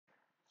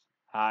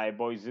Hi,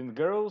 boys and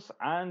girls,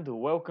 and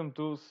welcome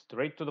to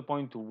Straight to the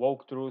Point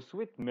Walkthroughs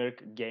with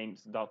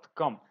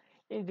MirkGames.com.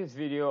 In this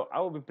video, I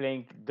will be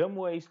playing Dumb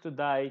Ways to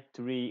Die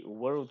 3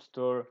 World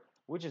Tour,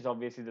 which is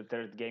obviously the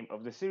third game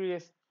of the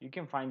series. You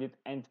can find it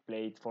and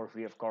play it for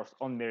free, of course,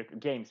 on Mirk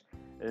Games.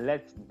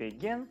 Let's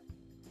begin.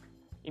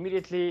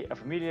 Immediately, a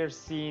familiar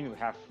scene. We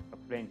have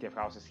plenty of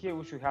houses here,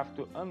 which we have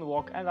to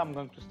unlock, and I'm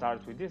going to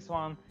start with this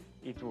one.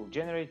 It will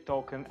generate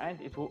token,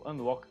 and it will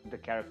unlock the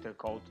character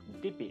called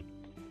Dippy.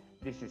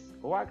 This is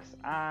Wax,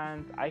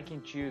 and I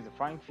can choose a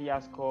Flying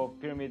Fiasco,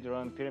 Pyramid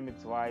Run, Pyramid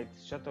Slide,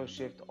 Shuttle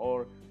Shift,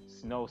 or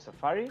Snow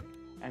Safari,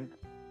 and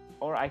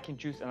or I can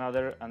choose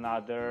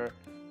another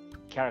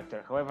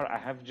character. However, I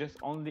have just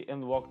only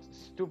unlocked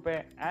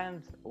Stupe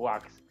and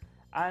Wax,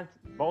 and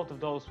both of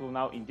those will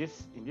now in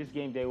this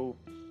game they will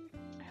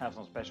have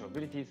some special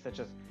abilities such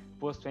as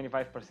plus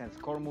 25%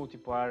 score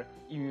multiplier,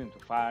 immune to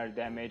fire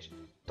damage,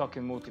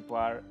 token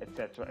multiplier,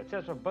 etc,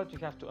 etc, but you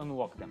have to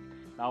unlock them.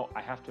 Now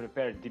I have to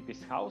repair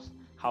Dippy's house.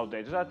 How do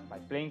I do that? By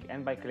playing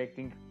and by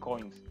collecting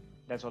coins.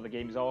 That's what the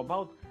game is all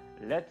about.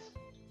 Let's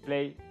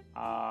play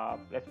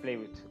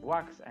with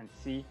Wax and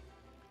see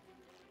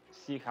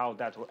how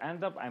that will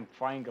end up. I'm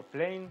flying a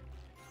plane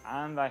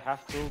and I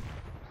have to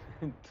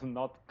to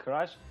not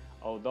crash,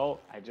 although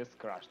I just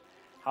crashed.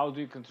 How do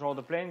you control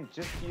the plane?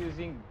 Just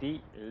using the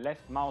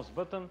left mouse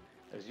button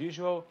as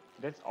usual.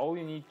 That's all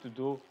you need to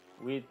do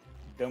with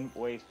Dumb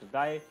Ways to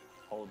Die,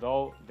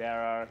 although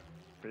there are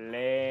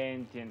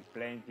plenty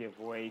of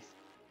ways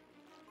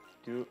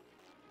to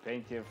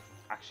plenty of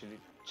actually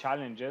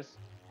challenges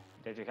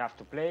that you have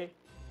to play.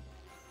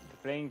 The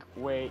playing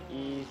way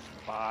is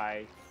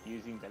by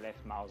using the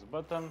left mouse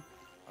button.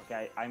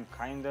 Okay, I'm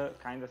kinda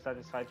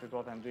satisfied with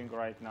what I'm doing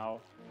right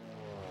now.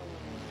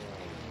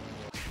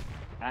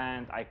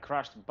 And I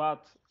crashed,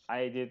 but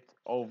I did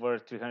over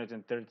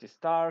 330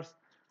 stars.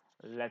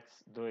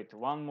 Let's do it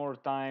one more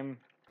time.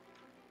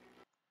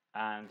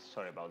 And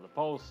sorry about the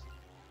pause.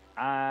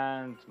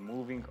 And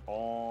moving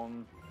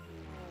on.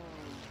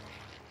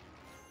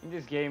 In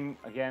this game,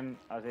 again,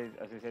 as I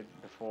said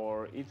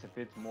before, it's a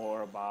bit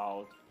more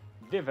about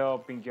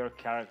developing your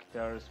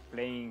characters,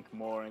 playing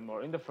more and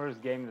more. In the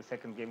first game, the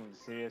second game of the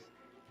series,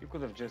 you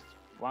could have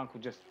one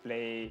could just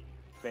play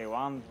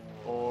one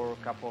or a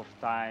couple of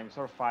times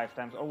or 5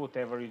 times or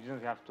whatever. You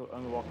didn't have to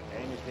unlock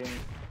anything.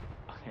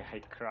 Okay, I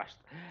crashed.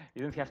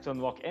 You didn't have to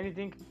unlock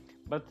anything,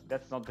 but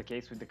that's not the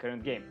case with the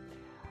current game.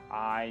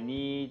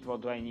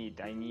 What do I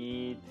need? I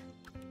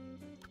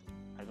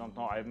don't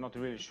know. I'm not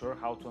really sure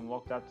how to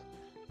unlock that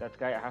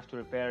guy. I have to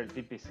repair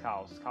Dippy's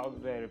house. How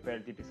do I repair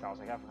Dippy's house?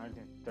 I have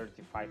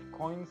 135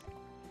 coins,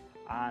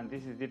 and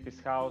this is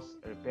Dippy's house.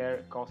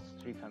 Repair costs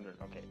 300.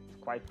 Okay, it's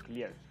quite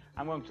clear.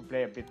 I'm going to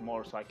play a bit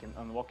more so I can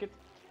unlock it.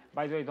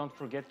 By the way, don't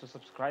forget to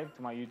subscribe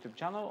to my YouTube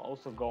channel.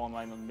 Also go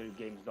online on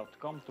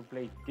mirkgames.com to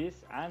play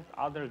this and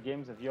other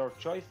games of your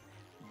choice.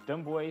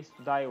 Dumb Ways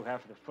to Die, we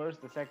have the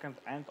first, the second,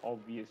 and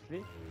obviously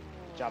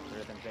the chapter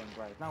that I'm playing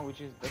right now,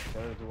 which is the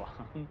third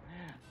one,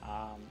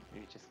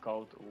 which is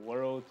called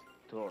World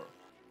Tour.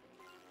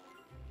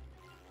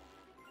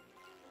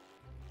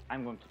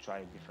 I'm going to try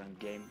a different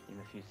game in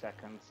a few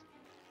seconds.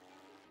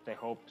 I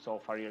hope so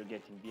far you're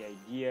getting the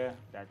idea.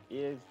 That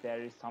is,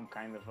 there is some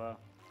kind of a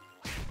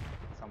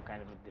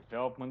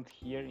development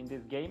here in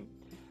this game.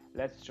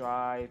 Let's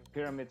try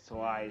Pyramid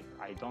Slide.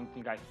 I don't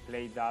think I've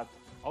played that.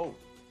 Oh,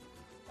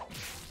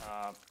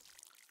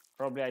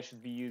 probably I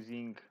should be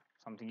using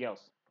something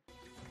else.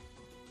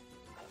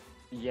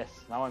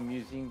 Yes, now I'm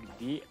using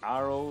the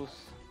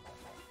arrows,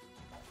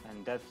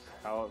 and that's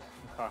how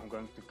I'm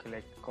going to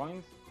collect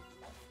coins.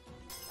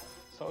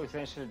 So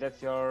essentially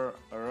that's your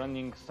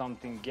running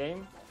something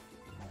game,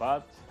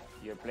 but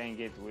you're playing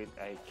it with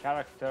a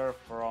character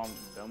from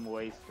Dumb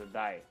Ways to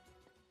Die.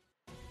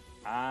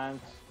 And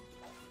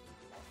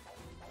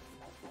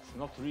it's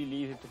not really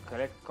easy to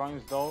collect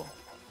coins though,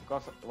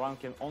 because one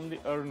can only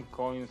earn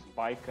coins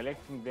by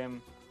collecting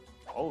them.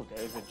 Oh,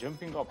 there is a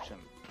jumping option.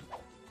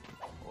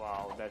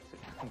 Wow, that's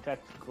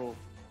cool.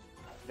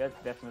 That's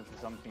definitely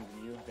something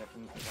new,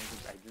 definitely something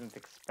I didn't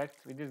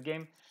expect with this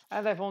game.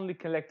 And I've only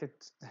collected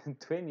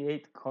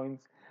 28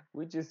 coins,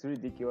 which is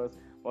ridiculous.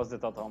 What's the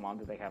total amount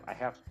that I have? I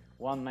have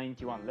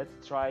 191. Let's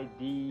try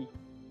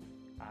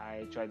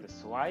I tried the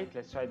slide.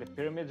 Let's try the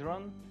pyramid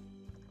run.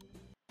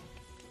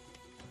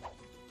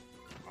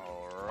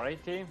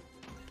 Alrighty.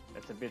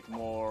 That's a bit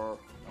more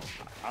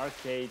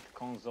arcade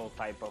console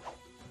type of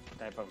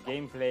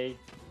gameplay.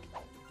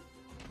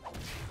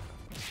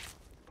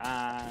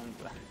 And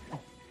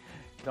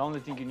the only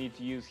thing you need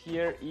to use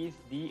here is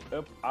the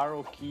up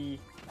arrow key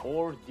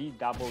or the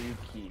W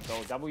key.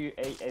 So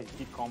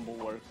WASD combo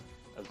works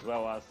as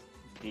well as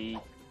the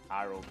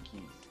arrow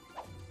keys.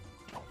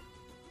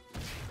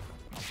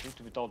 Truth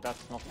to be told,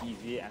 that's not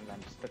easy and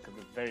I'm stuck at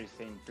the very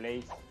same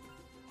place.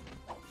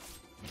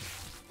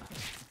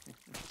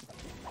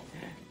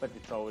 But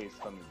it's always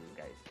fun with these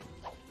guys.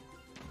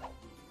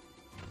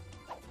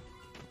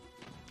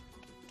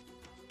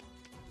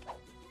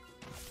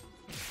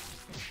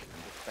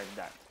 Just like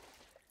that.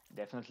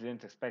 Definitely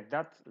didn't expect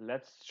that.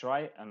 Let's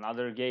try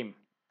another game.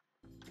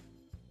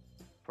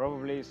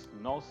 Probably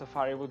Snow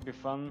Safari would be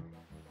fun.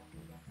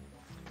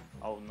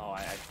 Oh no,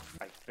 I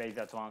played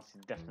that once.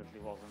 It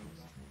definitely wasn't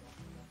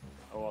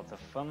a lot of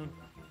fun.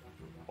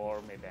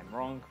 Or maybe I'm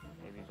wrong.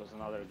 Maybe it was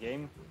another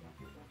game.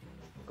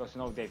 Because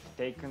you know they've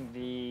taken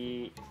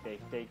the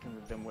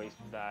Dumb Ways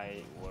to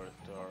Die World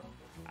Tour,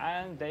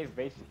 and they've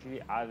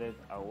basically added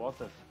a lot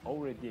of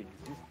already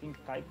existing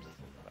types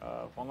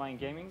of online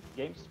games,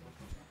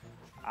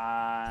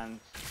 and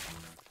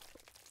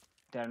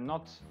they're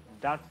not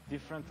that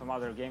different from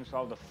other games.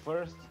 Well, the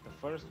first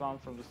one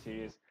from the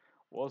series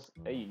was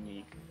a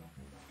unique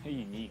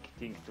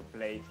thing to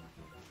play.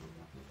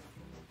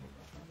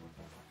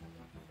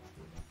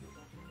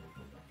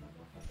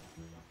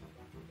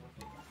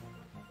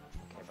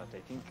 Okay, but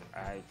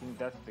I think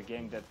that's the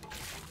game that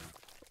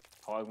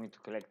allowed me to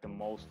collect the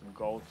most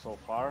gold so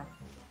far,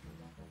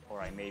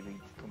 or I may be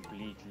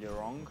completely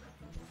wrong.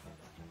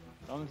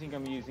 The only thing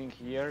I'm using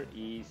here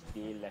is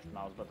the left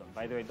mouse button.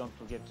 By the way, don't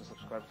forget to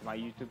subscribe to my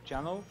YouTube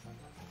channel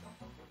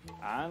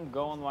and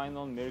go online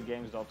on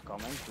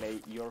mirgames.com and play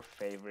your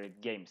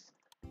favorite games.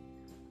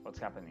 What's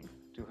happening?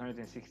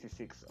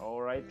 266.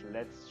 Alright,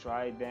 let's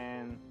try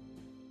then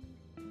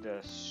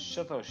the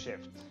shuttle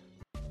shift.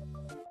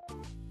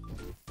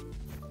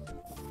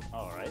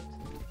 Alright.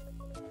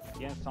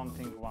 Again,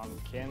 something one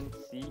can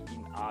see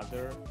in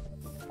other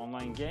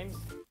online games.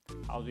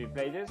 How do we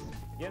play this?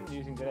 Again,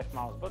 using the left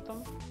mouse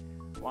button.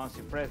 Once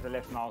you press the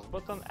left mouse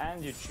button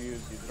and you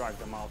drag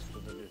the mouse to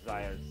the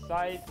desired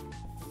side,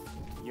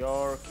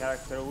 your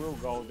character will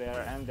go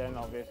there, and then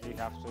obviously you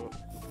have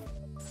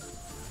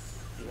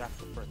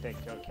to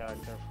protect your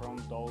character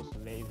from those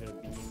laser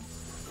beams.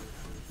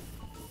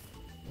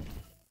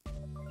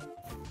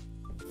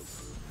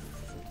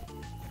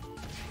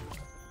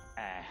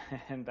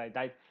 And I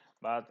died,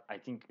 but I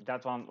think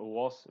that one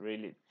was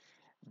really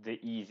the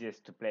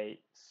easiest to play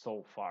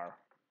so far.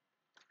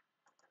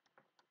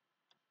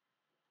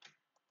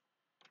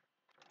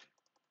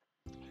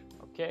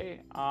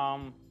 Okay,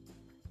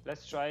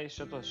 let's try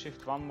shuttle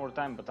shift one more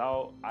time, but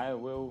I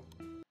will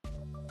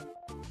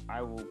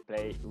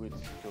play with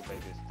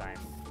Stupid this time,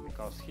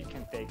 because he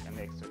can take an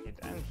extra hit,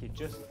 and he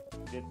just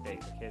did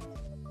take a hit.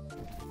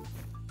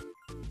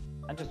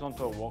 I just want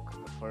to walk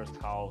the first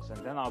house,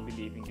 and then I'll be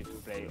leaving you to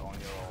play on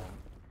your own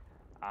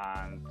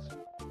and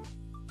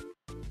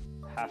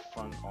have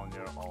fun on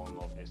your own,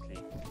 obviously.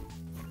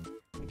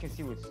 You can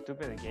see with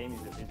Stupid the game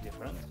is a bit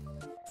different.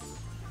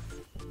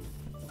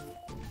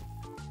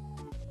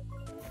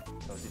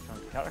 So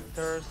different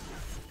characters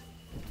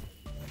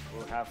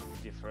will have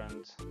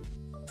different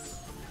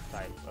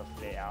type of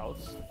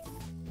layouts,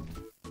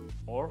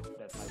 or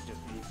that might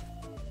just be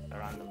a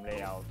random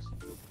layout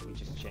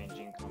which is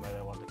changing no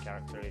matter what the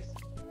character is.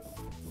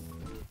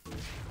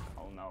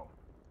 Oh no.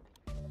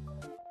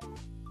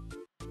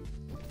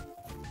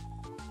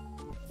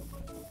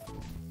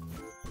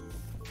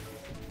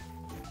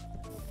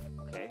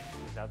 Okay,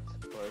 is that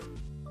for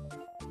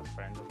a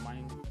friend of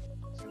mine?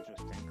 It's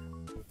interesting.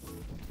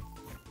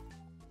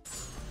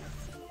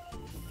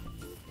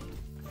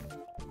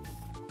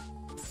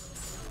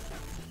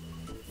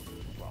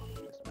 Well,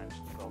 just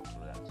managed to go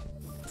through that.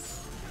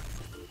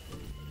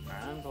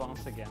 And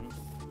once again,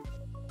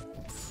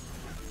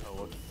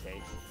 what he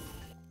says.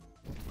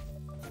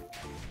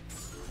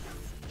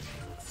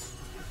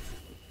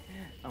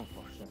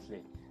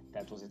 Unfortunately,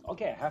 that was it.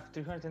 Okay, I have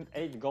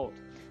 308 gold.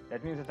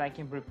 That means that I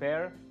can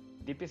prepare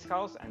Dippy's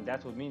house, and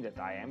that would mean that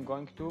I am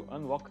going to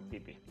unlock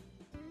Dippy.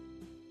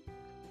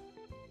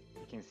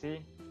 You can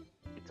see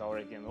it's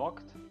already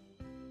unlocked.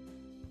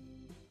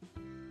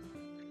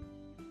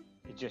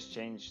 It just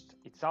changed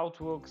its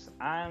outlooks,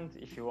 and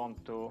if I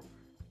want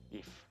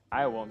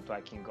to,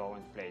 I can go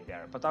and play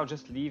there. But I'll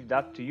just leave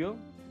that to you.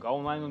 Go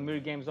online on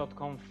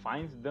mirgames.com,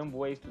 find Dumb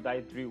Ways to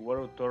Die 3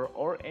 World Tour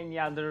or any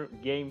other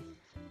game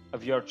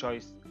of your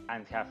choice,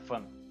 and have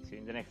fun. See you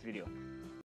in the next video.